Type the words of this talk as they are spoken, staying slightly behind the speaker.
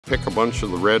Pick a bunch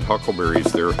of the red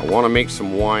huckleberries there. I want to make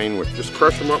some wine with, just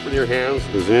crush them up with your hands.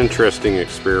 It was an interesting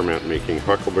experiment making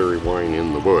huckleberry wine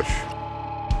in the bush.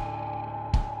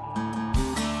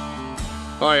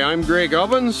 Hi, I'm Greg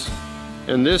Ovens,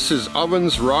 and this is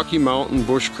Ovens Rocky Mountain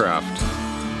Bushcraft.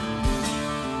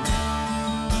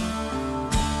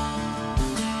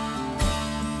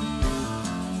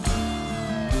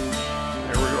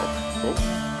 There we go. Oh.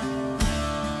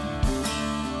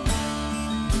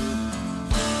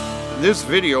 In this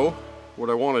video, what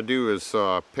I want to do is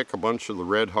pick a bunch of the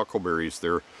red huckleberries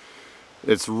there.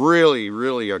 It's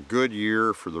really a good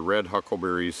year for the red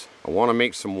huckleberries. I want to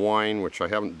make some wine, which I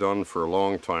haven't done for a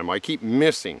long time. I keep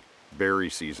missing berry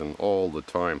season all the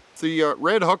time. The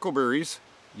red huckleberries,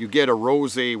 you get a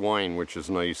rosé wine, which is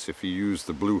nice. If you use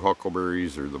the blue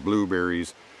huckleberries or the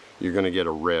blueberries, you're going to get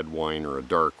a red wine or a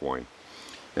dark wine.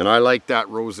 And I like that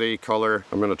rosé color.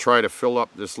 I'm going to try to fill up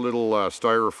this little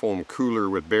styrofoam cooler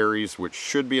with berries, which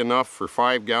should be enough for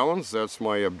 5 gallons. That's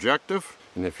my objective.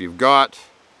 And if you've got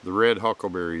the red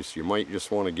huckleberries, you might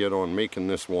just want to get on making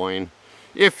this wine.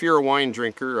 If you're a wine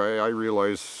drinker, I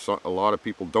realize a lot of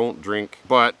people don't drink,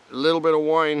 but a little bit of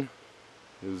wine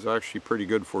is actually pretty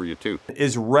good for you too.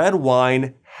 Is red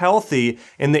wine healthy?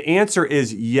 And the answer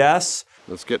is yes.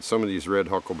 Let's get some of these red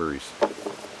huckleberries.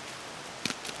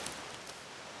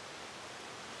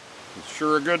 It's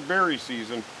sure a good berry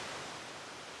season.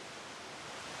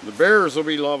 The bears will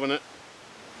be loving it.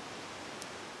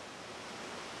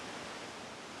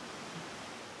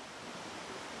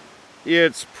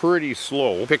 It's pretty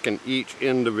slow picking each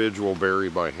individual berry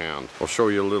by hand. I'll show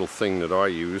you a little thing that I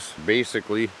use.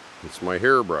 Basically, it's my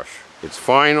hairbrush. It's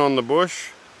fine on the bush.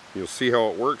 You'll see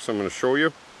how it works. I'm going to show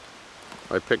you.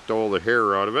 I picked all the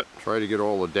hair out of it. Try to get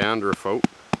all the dandruff out.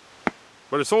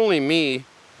 But it's only me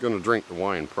going to drink the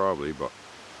wine probably, but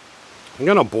I'm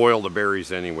going to boil the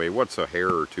berries anyway. What's a hair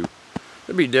or two?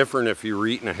 It'd be different if you were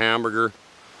eating a hamburger.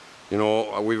 You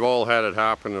know, we've all had it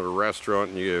happen at a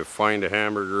restaurant and you find a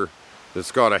hamburger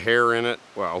that's got a hair in it.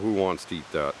 Well, who wants to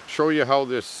eat that? Show you how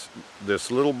this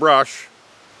little brush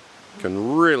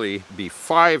can really be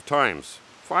 5 times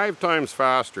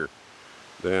faster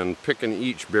than picking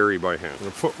each berry by hand. I'm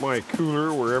gonna put my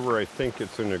cooler wherever I think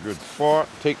it's in a good spot.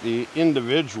 Take the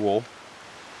individual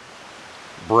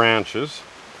branches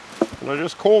and I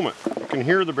just comb it. You can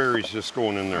hear the berries just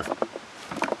going in there.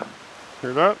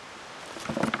 Hear that?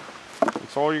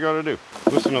 That's all you gotta do.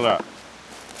 Listen to that.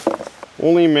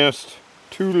 Only missed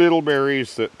 2 little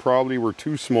berries that probably were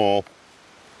too small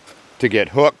to get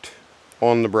hooked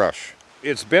on the brush.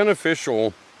 It's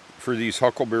beneficial for these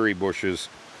huckleberry bushes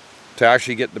to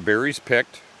actually get the berries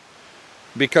picked,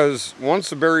 because once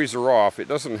the berries are off, it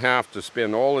doesn't have to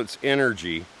spend all its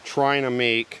energy trying to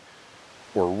make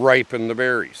or ripen the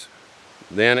berries.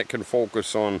 Then it can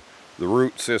focus on the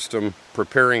root system,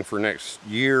 preparing for next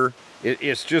year.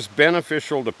 It's just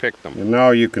beneficial to pick them. And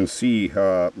now you can see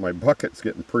my bucket's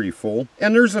getting pretty full.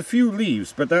 And there's a few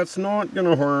leaves, but that's not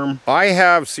gonna harm. I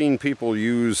have seen people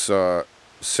use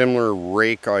similar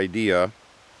rake idea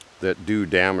that do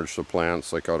damage to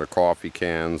plants, like out of coffee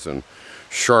cans and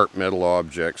sharp metal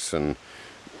objects. And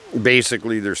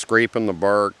basically they're scraping the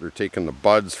bark, they're taking the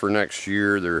buds for next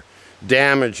year, they're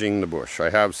damaging the bush.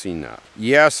 I have seen that.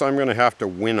 Yes, I'm going to have to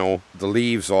winnow the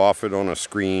leaves off it on a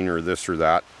screen or this or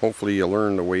that. Hopefully you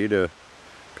learn the way to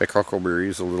pick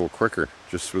huckleberries a little quicker,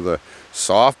 just with a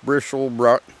soft bristled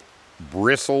brush.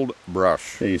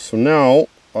 Okay, so now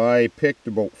I picked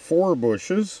about 4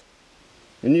 bushes,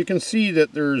 and you can see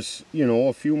that there's, you know,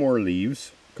 a few more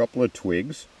leaves, a couple of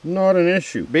twigs. Not an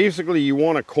issue. Basically you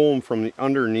want to comb from the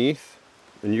underneath,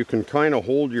 and you can kind of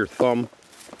hold your thumb.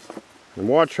 And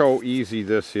watch how easy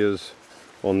this is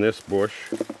on this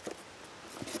bush.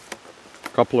 A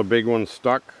couple of big ones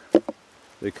stuck.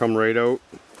 They come right out.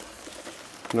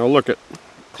 Now look at,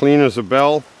 clean as a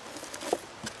bell.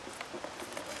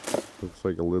 Looks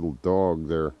like a little dog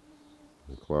there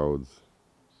in the clouds.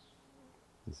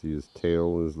 You see his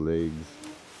tail, his legs.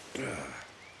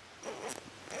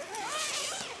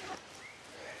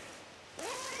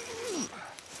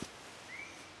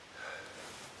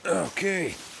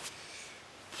 Okay.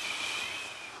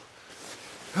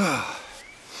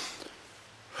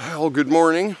 Well, good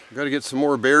morning. I got to get some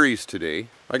more berries today.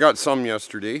 I got some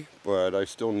yesterday, but I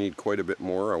still need quite a bit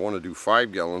more. I want to do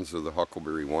 5 gallons of the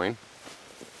huckleberry wine.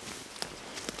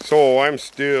 So I'm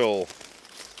still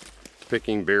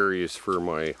picking berries for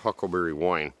my huckleberry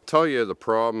wine. I'll tell you, the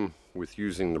problem with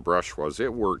using the brush was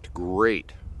it worked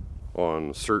great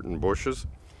on certain bushes.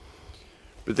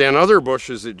 But then other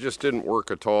bushes, it just didn't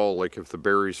work at all. Like if the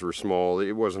berries were small,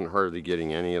 it wasn't hardly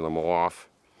getting any of them off.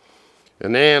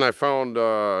 And then I found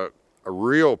a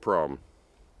real problem,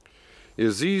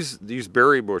 is these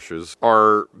berry bushes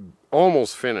are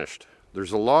almost finished.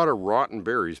 There's a lot of rotten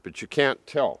berries, but you can't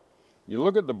tell. You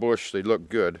look at the bush, they look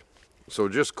good. So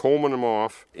just combing them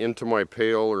off into my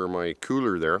pail or my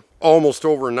cooler there, almost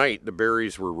overnight the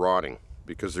berries were rotting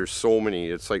because there's so many.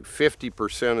 It's like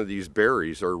 50% of these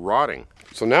berries are rotting.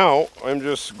 So now I'm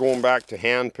just going back to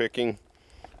hand picking.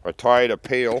 I tied a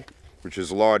pail, which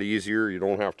is a lot easier. You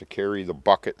don't have to carry the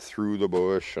bucket through the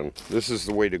bush, and this is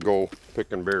the way to go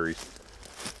picking berries.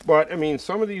 But I mean,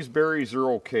 some of these berries are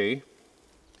okay.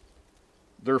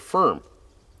 They're firm.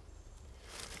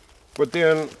 But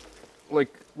then,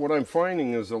 like, what I'm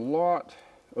finding is a lot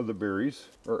of the berries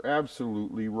are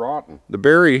absolutely rotten. The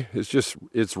berry is just,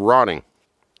 it's rotting.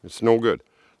 It's no good.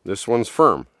 This one's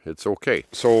firm. It's okay.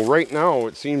 So right now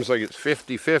it seems like it's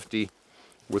 50-50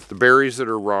 with the berries that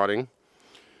are rotting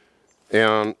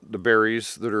and the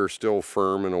berries that are still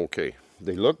firm and okay.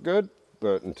 They look good,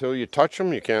 but until you touch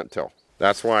them, you can't tell.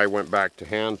 That's why I went back to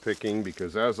hand picking,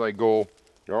 because as I go,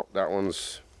 oh, that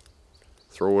one's,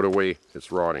 throw it away.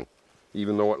 It's rotting,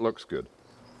 even though it looks good.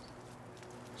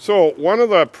 So one of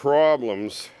the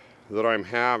problems that I'm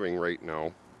having right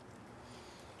now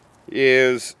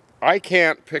is I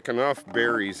can't pick enough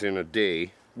berries in a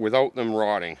day without them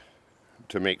rotting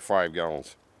to make 5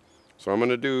 gallons. So I'm going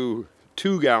to do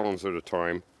 2 gallons at a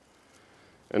time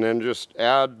and then just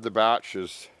add the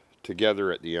batches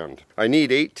together at the end. I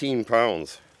need 18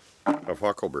 pounds of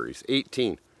huckleberries.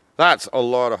 18. That's a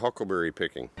lot of huckleberry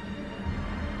picking.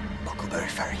 Huckleberry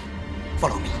Ferry,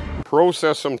 follow me.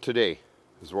 Process them today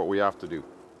is what we have to do.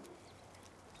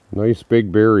 Nice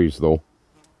big berries though.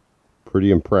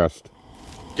 Pretty impressed.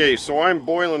 Okay, so I'm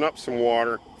boiling up some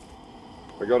water.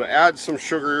 I got to add some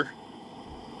sugar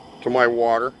to my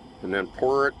water and then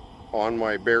pour it on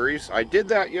my berries. I did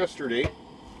that yesterday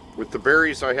with the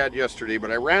berries I had yesterday,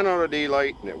 but I ran out of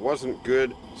daylight and it wasn't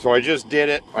good, so I just did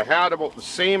it. I had about the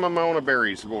same amount of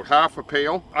berries, about half a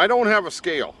pail. I don't have a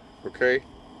scale, okay?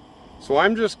 So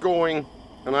I'm just going,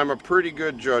 and I'm a pretty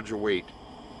good judge of weight.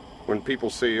 When people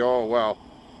say, oh, well,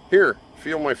 here,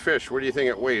 feel my fish, what do you think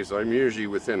it weighs? I'm usually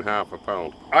within half a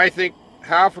pound. I think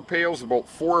half a pail is about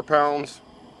 4 pounds.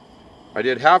 I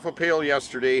did half a pail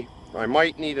yesterday. I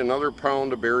might need another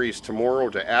pound of berries tomorrow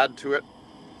to add to it,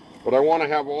 but I want to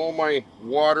have all my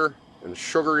water and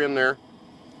sugar in there.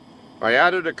 I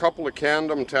added a couple of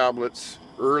Candom tablets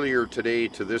earlier today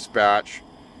to this batch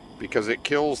because it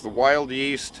kills the wild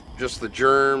yeast, just the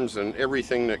germs and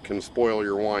everything that can spoil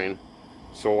your wine.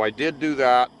 So I did do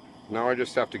that. Now I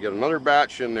just have to get another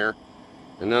batch in there,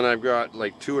 and then I've got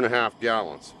like 2.5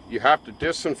 gallons. You have to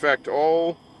disinfect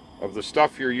all of the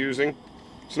stuff you're using.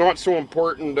 It's not so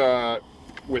important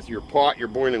with your pot you're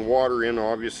boiling water in,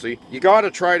 obviously. You got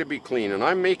to try to be clean, and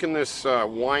I'm making this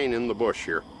wine in the bush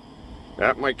here.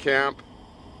 At my camp,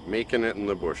 making it in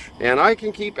the bush. And I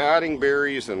can keep adding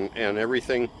berries and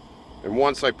everything, and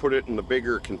once I put it in the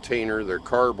bigger container, their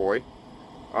carboy,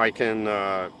 I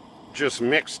can just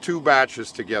mix 2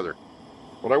 batches together.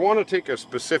 But I want to take a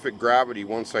specific gravity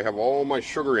once I have all my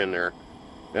sugar in there,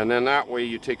 and then that way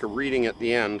you take a reading at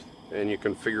the end and you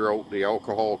can figure out the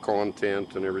alcohol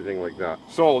content and everything like that.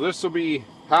 So this will be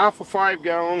half of 5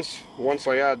 gallons once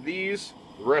I add these,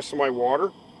 the rest of my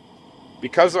water.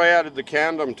 Because I added the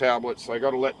Candom tablets, I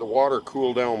got to let the water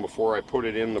cool down before I put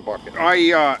it in the bucket.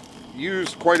 I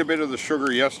used quite a bit of the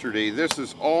sugar yesterday. This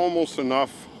is almost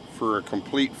enough for a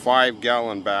complete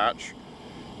 5-gallon batch.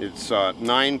 It's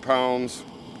 9 pounds,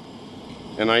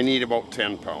 and I need about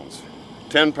 10 pounds.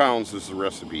 10 pounds is the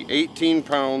recipe. 18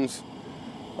 pounds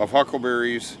of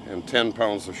huckleberries and 10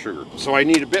 pounds of sugar. So I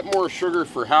need a bit more sugar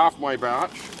for half my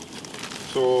batch.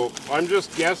 So I'm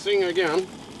just guessing again.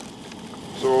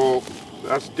 So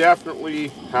that's definitely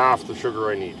half the sugar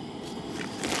I need.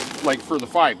 Like for the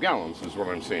 5 gallons is what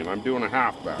I'm saying. I'm doing a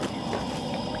half batch.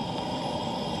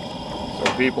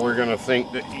 So people are going to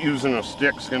think that using a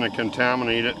stick's going to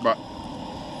contaminate it, but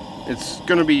it's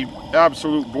going to be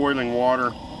absolute boiling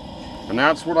water. And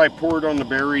that's what I poured on the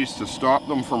berries to stop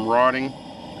them from rotting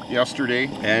yesterday.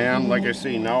 And like I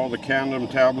say, now the Candom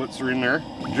tablets are in there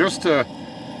just to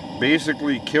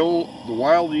basically kill the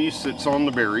wild yeast that's on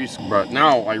the berries. But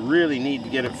now I really need to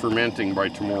get it fermenting by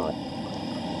tomorrow.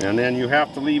 And then you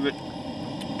have to leave it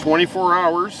 24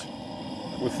 hours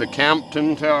with the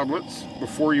Candom tablets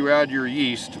before you add your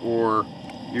yeast, or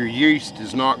your yeast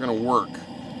is not going to work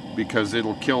because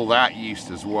it'll kill that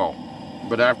yeast as well.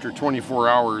 But after 24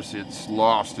 hours it's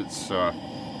lost its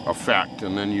effect,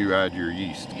 and then you add your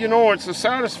yeast. You know, it's a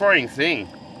satisfying thing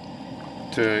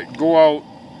to go out,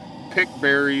 pick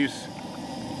berries,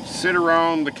 sit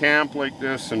around the camp like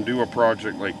this and do a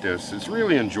project like this. It's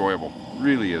really enjoyable. It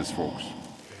really is, folks.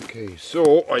 Okay,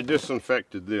 so I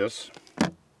disinfected this.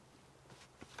 Just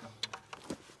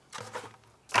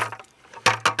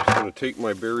going to take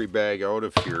my berry bag out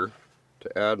of here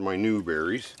to add my new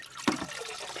berries.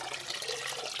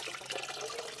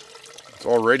 It's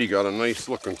already got a nice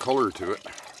looking color to it,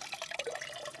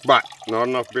 but not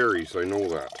enough berries, I know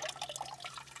that.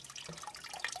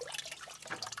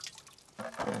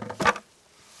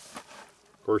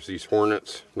 Of course, these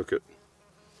hornets, look at,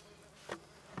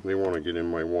 they want to get in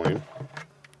my wine.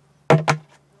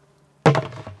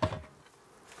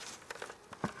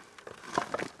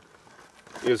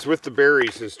 Is with the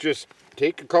berries is just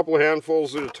take a couple of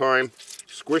handfuls at a time,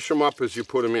 squish them up as you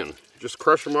put them in. Just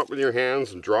crush them up with your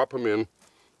hands and drop them in,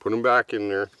 put them back in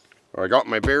there. I got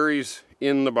my berries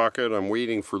in the bucket. I'm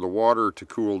waiting for the water to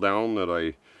cool down that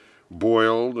I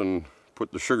boiled and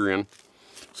put the sugar in.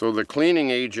 So the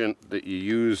cleaning agent that you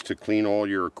use to clean all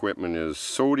your equipment is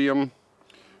sodium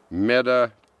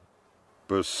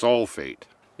metabisulfate,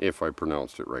 if I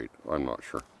pronounced it right. I'm not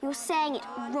sure. You're saying it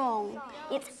wrong.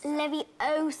 It's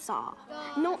Leviosa,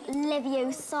 not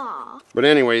Leviosa. But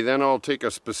anyway, then I'll take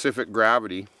a specific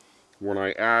gravity when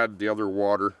I add the other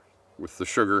water with the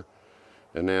sugar,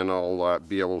 and then I'll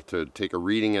be able to take a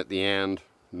reading at the end,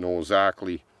 know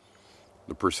exactly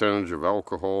the percentage of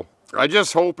alcohol. I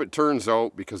just hope it turns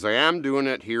out, because I am doing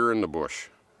it here in the bush.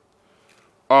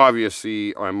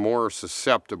 Obviously, I'm more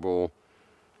susceptible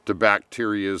to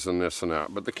bacterias and this and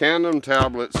that, but the Candom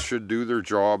tablets should do their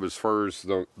job as far as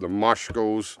the mush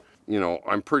goes. You know,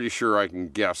 I'm pretty sure I can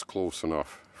guess close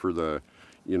enough for the,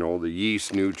 you know, the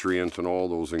yeast nutrient and all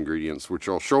those ingredients, which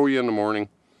I'll show you in the morning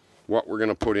what we're going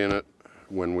to put in it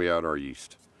when we add our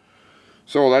yeast.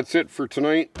 So that's it for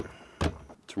tonight.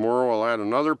 Tomorrow I'll add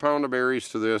another pound of berries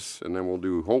to this, and then we'll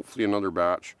do hopefully another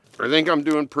batch. I think I'm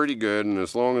doing pretty good, and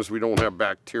as long as we don't have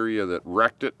bacteria that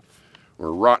wrecked it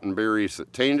or rotten berries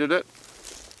that tainted it.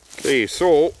 Okay,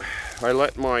 so I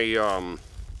let my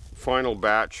final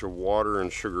batch of water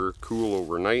and sugar cool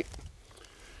overnight.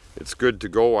 It's good to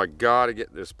go. I gotta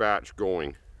get this batch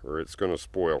going or it's gonna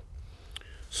spoil.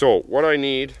 So what I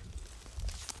need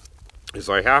is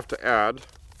I have to add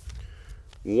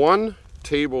 1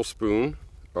 tablespoon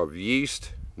of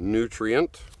yeast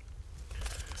nutrient.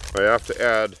 I have to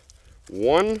add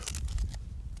 1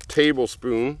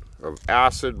 tablespoon of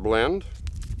acid blend.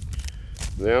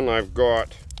 Then I've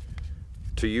got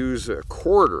to use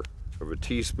 1/4 of a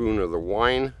teaspoon of the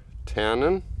wine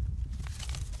tannin.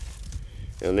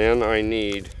 And then I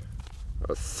need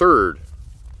 1/3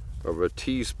 of a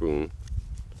teaspoon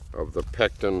of the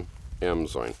pectin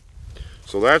enzyme.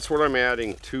 So that's what I'm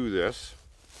adding to this.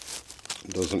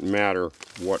 It doesn't matter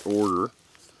what order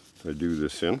I do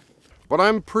this in, but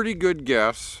I'm a pretty good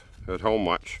guess at how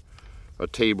much a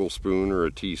tablespoon or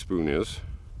a teaspoon is.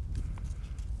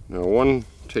 Now 1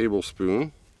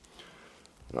 tablespoon,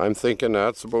 I'm thinking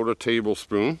that's about a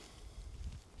tablespoon.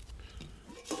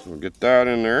 We'll get that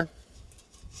in there.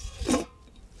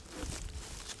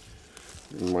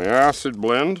 And my acid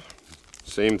blend,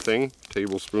 same thing,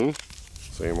 tablespoon,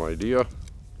 same idea.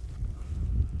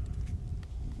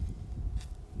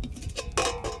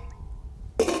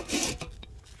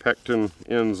 Pectin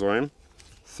enzyme,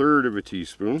 1/3 of a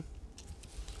teaspoon.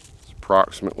 It's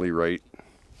approximately right.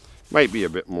 Might be a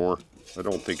bit more. I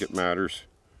don't think it matters.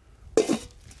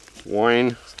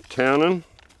 Wine tannin.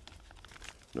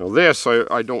 Now this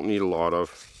I don't need a lot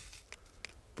of.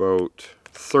 About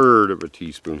 1/3 of a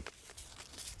teaspoon.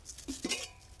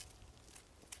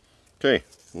 Okay,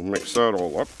 we'll mix that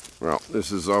all up. Well,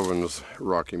 this is Oven's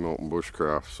Rocky Mountain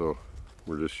Bushcraft, so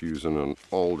we're just using an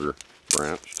alder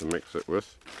branch to mix it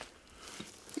with.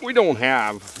 We don't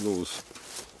have those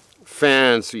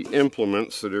fancy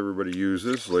implements that everybody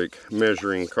uses, like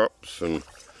measuring cups and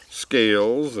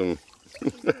scales, and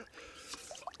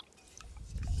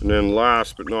and then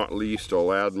last but not least,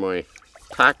 I'll add my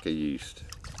pack of yeast.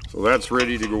 So that's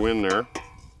ready to go in there.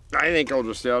 I think I'll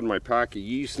just add my pack of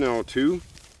yeast now too.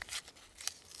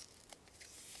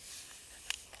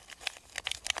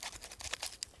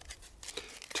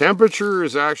 Temperature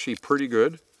is actually pretty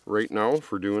good right now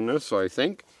for doing this. I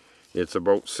think it's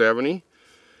about 70.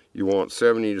 You want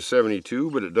 70 to 72,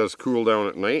 but it does cool down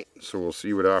at night, so we'll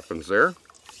see what happens there.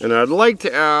 And I'd like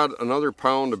to add another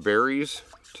pound of berries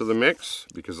to the mix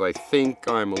because I think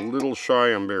I'm a little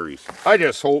shy on berries. I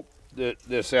just hope that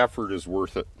this effort is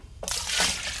worth it.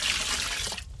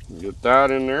 Get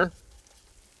that in there.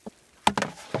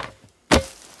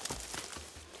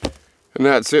 And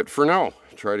that's it for now.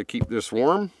 Try to keep this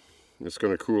warm. It's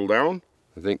going to cool down.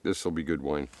 I think this will be good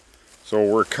wine. So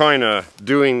we're kind of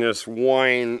doing this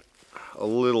wine a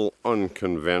little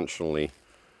unconventionally.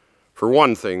 For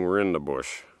one thing, we're in the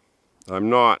bush. I'm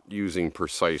not using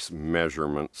precise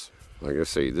measurements. Like I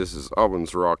say, this is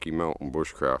Owen's Rocky Mountain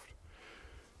Bushcraft.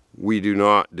 We do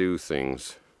not do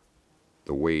things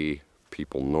the way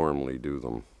people normally do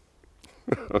them.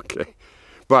 Okay,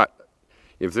 but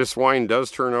if this wine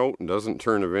does turn out and doesn't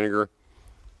turn to vinegar,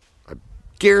 I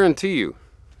guarantee you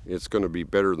it's going to be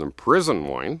better than prison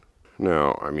wine.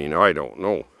 Now, I mean, I don't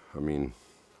know. I mean,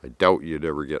 I doubt you'd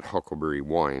ever get Huckleberry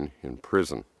wine in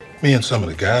prison. Me and some of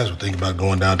the guys were thinking about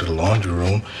going down to the laundry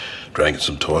room, drinking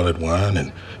some toilet wine,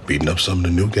 and beating up some of the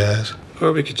new guys.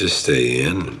 Or we could just stay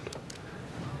in and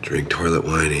drink toilet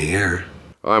wine here.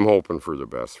 I'm hoping for the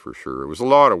best for sure. It was a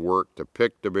lot of work to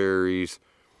pick the berries,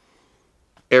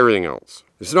 everything else.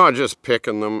 It's not just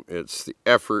picking them, it's the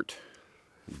effort,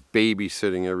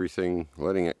 babysitting everything,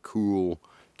 letting it cool,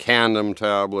 can them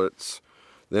tablets,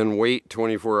 then wait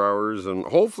 24 hours, and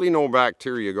hopefully no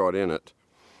bacteria got in it,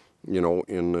 you know,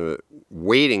 in the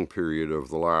waiting period of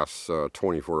the last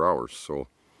 24 hours. So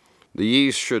the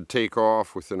yeast should take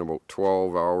off within about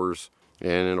 12 hours,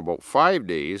 and in about 5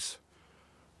 days,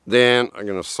 then I'm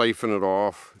going to siphon it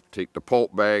off, take the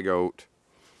pulp bag out,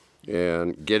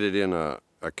 and get it in a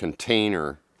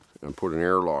container and put an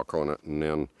airlock on it. And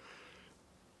then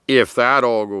if that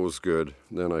all goes good,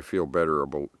 then I feel better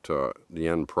about the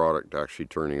end product actually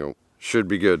turning out. Should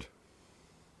be good.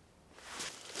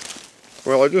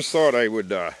 Well, I just thought I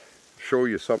would show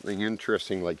you something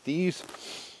interesting. Like these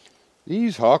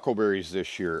huckleberries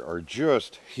this year are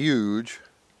just huge.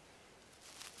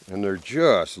 And they're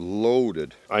just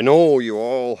loaded. I know you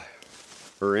all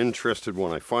are interested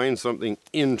when I find something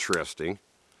interesting,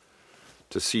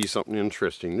 to see something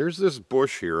interesting. There's this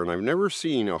bush here, and I've never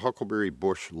seen a huckleberry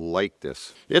bush like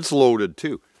this. It's loaded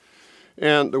too.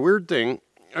 And the weird thing,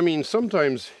 I mean,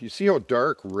 sometimes you see how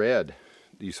dark red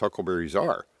these huckleberries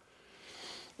are.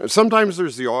 And sometimes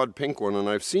there's the odd pink one, and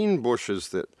I've seen bushes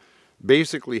that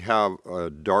basically have a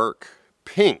dark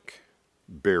pink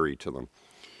berry to them.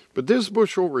 But this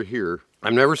bush over here,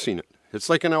 I've never seen it. It's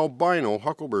like an albino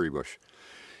huckleberry bush.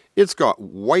 It's got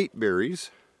white berries,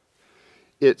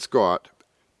 it's got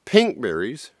pink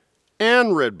berries,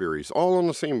 and red berries, all on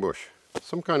the same bush.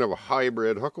 Some kind of a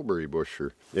hybrid huckleberry bush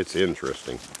here. It's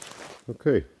interesting.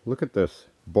 Okay, look at this.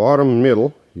 Bottom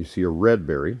middle, you see a red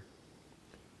berry.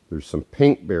 There's some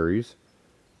pink berries,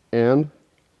 and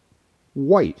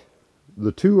white.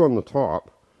 The two on the top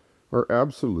are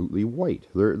absolutely white.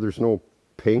 There's no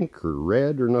pink or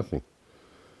red or nothing.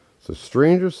 It's the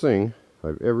strangest thing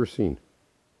I've ever seen.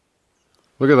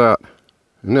 Look at that.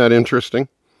 Isn't that interesting?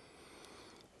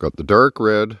 Got the dark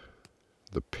red,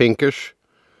 the pinkish,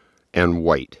 and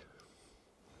white.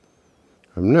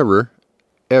 I've never,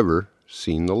 ever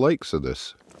seen the likes of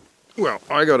this. Well,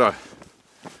 I gotta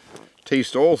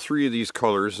taste all three of these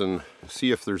colors and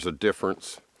see if there's a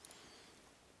difference.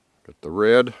 Got the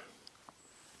red.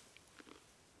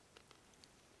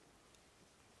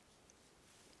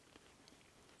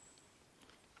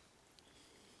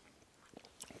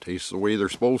 Tastes the way they're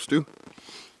supposed to.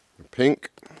 The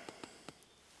pink.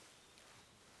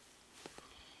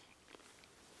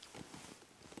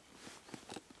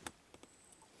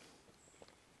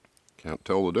 Can't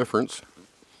tell the difference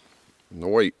in the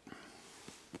white.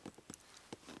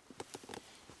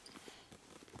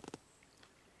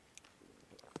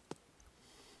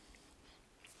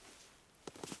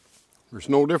 There's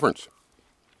no difference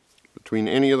between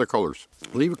any of the colors.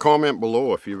 Leave a comment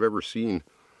below if you've ever seen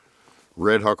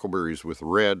red huckleberries with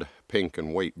red, pink,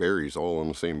 and white berries all on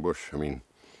the same bush. I mean,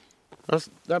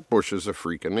 that bush is a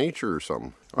freak of nature or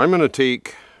something. I'm going to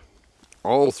take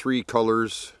all three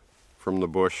colors from the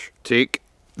bush, take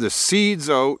the seeds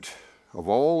out of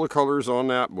all the colors on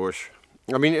that bush.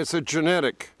 I mean, it's a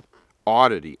genetic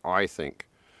oddity, I think.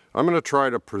 I'm going to try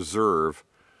to preserve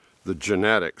the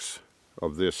genetics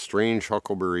of this strange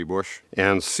huckleberry bush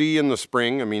and see in the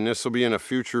spring. I mean, this will be in a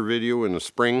future video in the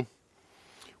spring.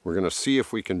 We're going to see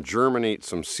if we can germinate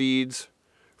some seeds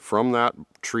from that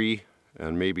tree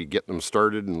and maybe get them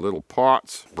started in little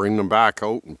pots, bring them back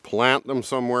out and plant them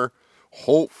somewhere.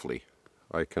 Hopefully,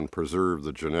 I can preserve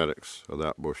the genetics of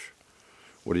that bush.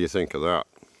 What do you think of that?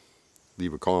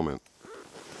 Leave a comment.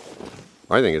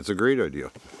 I think it's a great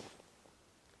idea.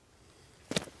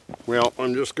 Well,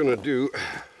 I'm just going to do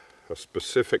a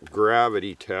specific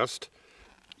gravity test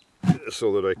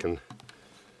so that I can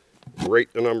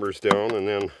write the numbers down, and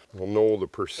then I'll know the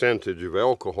percentage of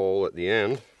alcohol at the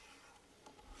end.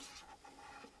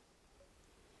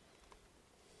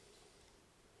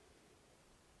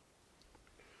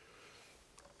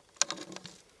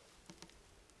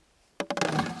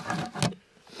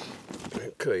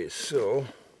 Okay, so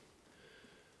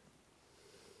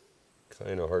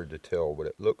kind of hard to tell, but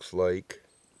it looks like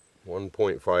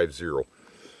 1.50.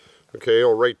 Okay,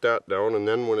 I'll write that down, and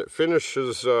then when it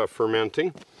finishes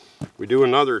fermenting, we do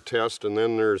another test, and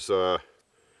then there's an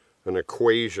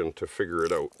equation to figure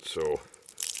it out. So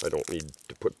I don't need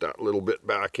to put that little bit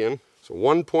back in. So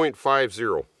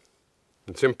 1.50.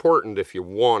 It's important if you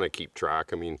want to keep track.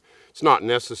 I mean, it's not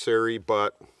necessary,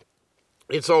 but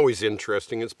it's always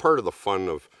interesting. It's part of the fun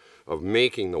of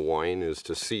making the wine, is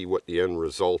to see what the end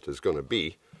result is going to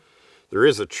be. There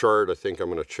is a chart I think I'm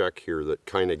going to check here that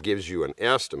kind of gives you an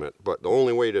estimate, but the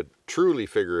only way to truly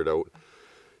figure it out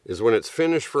is when it's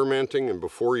finished fermenting, and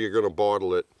before you're going to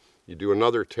bottle it, you do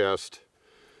another test.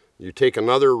 You take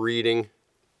another reading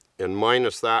and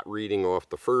minus that reading off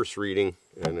the first reading,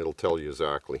 and it'll tell you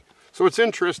exactly. So it's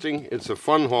interesting. It's a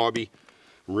fun hobby.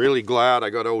 I'm really glad I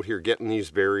got out here getting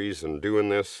these berries and doing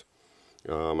this.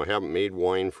 I haven't made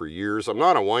wine for years. I'm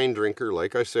not a wine drinker,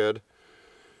 like I said,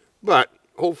 but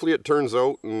hopefully it turns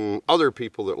out and other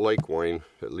people that like wine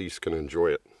at least can enjoy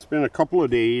it. It's been a couple of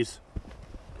days,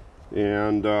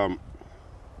 and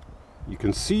you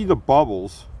can see the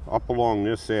bubbles up along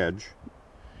this edge.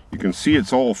 You can see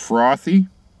it's all frothy.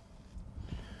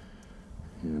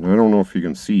 And I don't know if you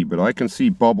can see, but I can see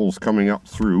bubbles coming up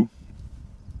through.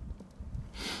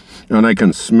 And I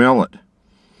can smell it.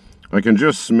 I can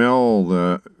just smell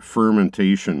the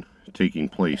fermentation taking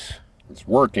place. It's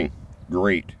working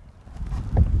great.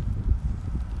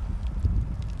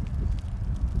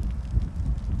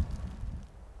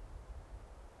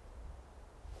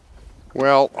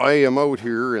 Well, I am out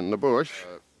here in the bush.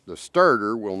 The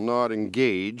starter will not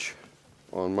engage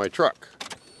on my truck.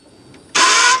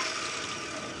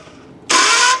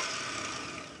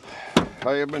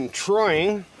 I have been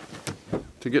trying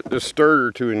to get this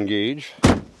starter to engage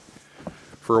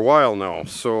for a while now.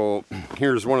 So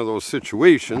here's one of those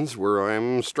situations where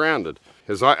I'm stranded.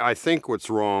 Because I think what's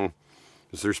wrong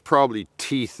is there's probably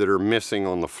teeth that are missing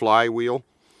on the flywheel,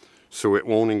 so it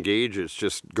won't engage. It's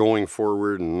just going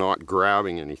forward and not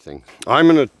grabbing anything. I'm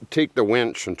going to take the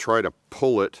winch and try to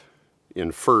pull it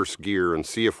in first gear and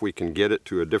see if we can get it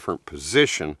to a different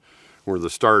position where the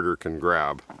starter can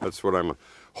grab. That's what I'm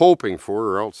hoping for,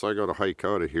 or else I got to hike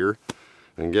out of here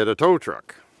and get a tow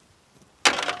truck.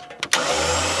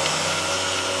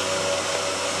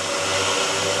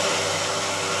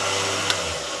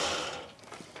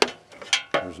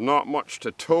 There's not much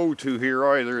to tow to here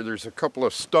either. There's a couple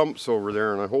of stumps over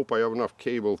there, and I hope I have enough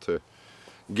cable to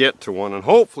get to one, and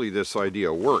hopefully this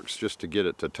idea works just to get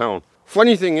it to town.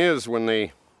 Funny thing is,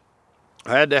 I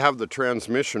had to have the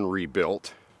transmission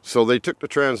rebuilt, so they took the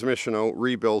transmission out,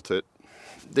 rebuilt it.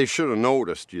 They should have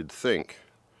noticed, you'd think,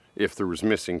 if there was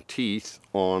missing teeth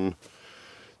on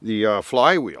the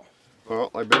flywheel.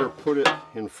 Well, I better put it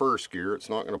in first gear. It's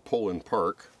not going to pull in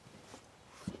park.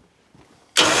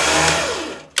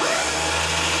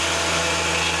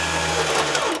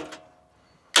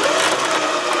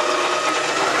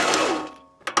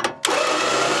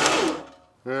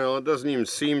 Well, it doesn't even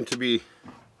seem to be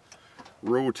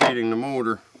rotating the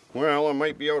motor. Well, I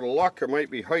might be out of luck. I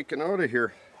might be hiking out of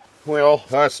here. Well,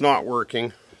 that's not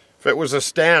working. If it was a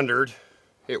standard,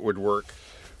 it would work.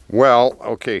 Well,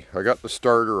 okay, I got the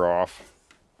starter off.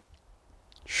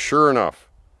 Sure enough,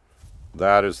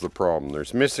 that is the problem.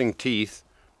 There's missing teeth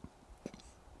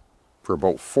for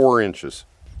about 4 inches.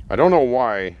 I don't know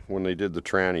why, when they did the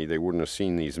tranny, they wouldn't have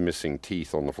seen these missing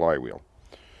teeth on the flywheel.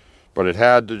 But it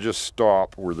had to just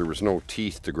stop where there was no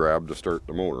teeth to grab to start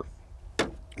the motor.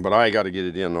 But I got to get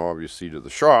it in, obviously, to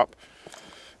the shop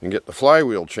and get the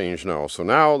flywheel changed now. So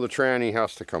now the tranny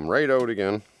has to come right out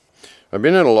again. I've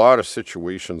been in a lot of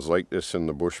situations like this in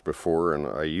the bush before, and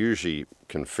I usually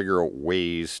can figure out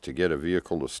ways to get a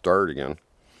vehicle to start again.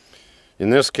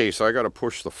 In this case, I got to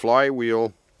push the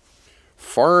flywheel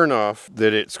far enough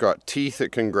that it's got teeth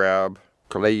it can grab.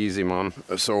 Crazy, man.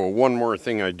 So one more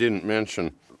thing I didn't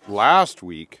mention. Last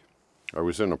week, I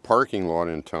was in a parking lot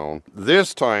in town.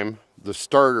 This time, the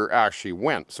starter actually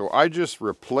went. So I just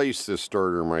replaced this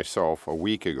starter myself a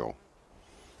week ago.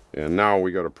 And now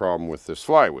we got a problem with this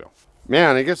flywheel.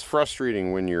 Man, it gets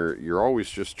frustrating when you're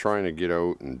always just trying to get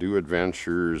out and do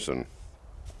adventures and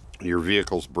your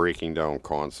vehicle's breaking down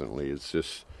constantly. It's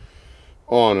just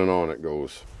on and on it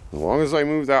goes. As long as I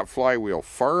move that flywheel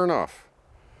far enough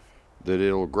that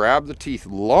it'll grab the teeth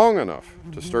long enough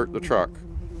to start the truck,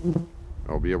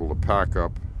 I'll be able to pack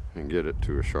up and get it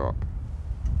to a shop.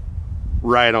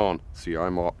 Right on. See,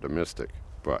 I'm optimistic,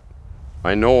 but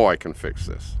I know I can fix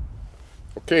this.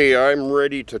 Okay, I'm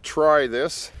ready to try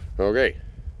this. Okay,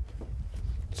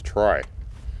 let's try.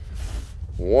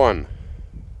 1,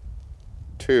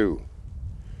 2,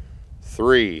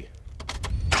 3.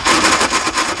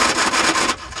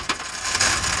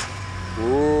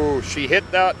 Ooh, she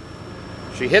hit that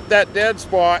dead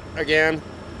spot again,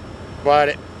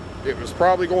 but it was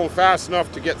probably going fast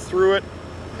enough to get through it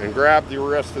and grab the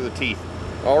rest of the teeth.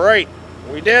 All right,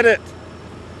 we did it.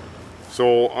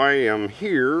 So I am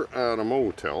here at a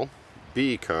motel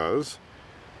because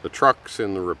the truck's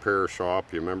in the repair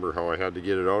shop. You remember how I had to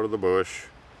get it out of the bush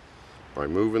by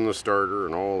moving the starter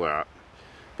and all that.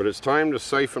 But it's time to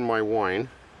siphon my wine.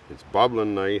 It's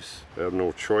bubbling nice. I have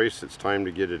no choice. It's time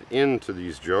to get it into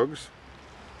these jugs.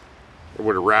 I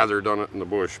would have rather done it in the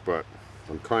bush, but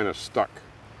I'm kind of stuck.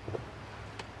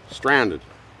 Stranded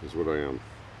is what I am.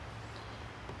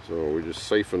 So we just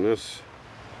siphon this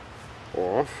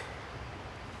off.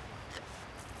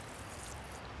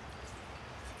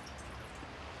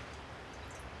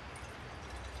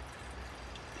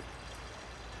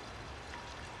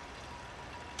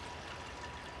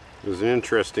 It was an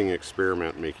interesting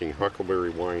experiment making huckleberry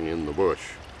wine in the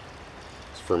bush.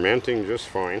 It's fermenting just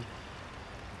fine.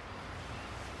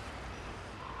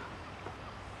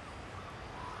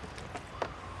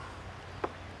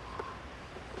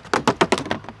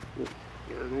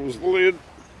 There goes the lid,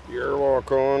 the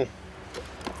airlock on.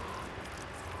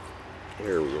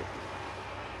 There we go.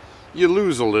 You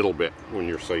lose a little bit when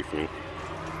you're siphoning.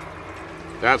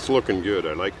 That's looking good.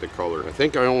 I like the color. I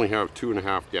think I only have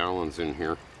 2.5 gallons in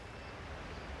here.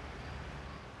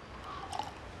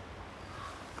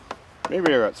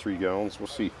 Maybe I got 3 gallons, we'll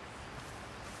see.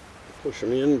 Push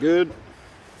them in good.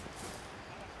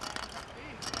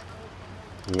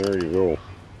 And there you go.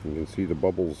 You can see the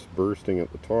bubbles bursting at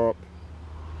the top.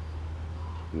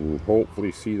 And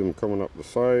hopefully see them coming up the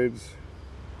sides.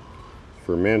 It's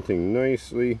fermenting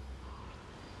nicely.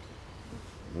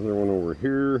 Another one over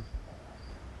here.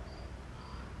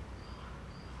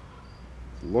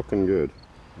 Looking good.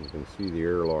 You can see the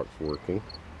airlock's working.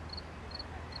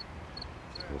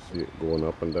 You see it going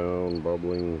up and down,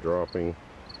 bubbling, dropping.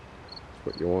 That's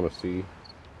what you want to see.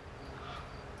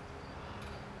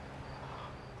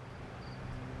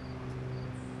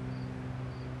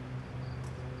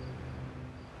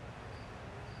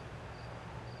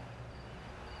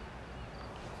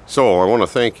 So I want to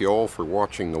thank you all for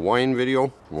watching the wine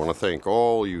video. I want to thank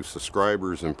all you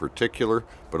subscribers in particular,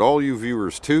 but all you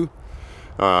viewers too.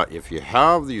 If you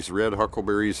have these red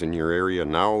huckleberries in your area,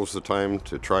 now is the time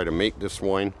to try to make this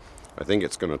wine. I think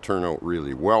it's going to turn out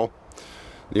really well.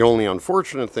 The only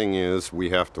unfortunate thing is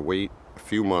we have to wait a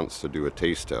few months to do a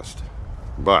taste test.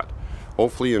 But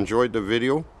hopefully you enjoyed the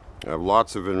video. I have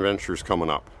lots of adventures coming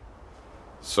up.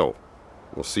 So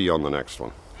we'll see you on the next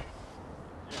one.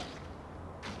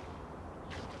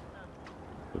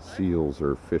 The seals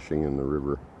are fishing in the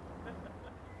river.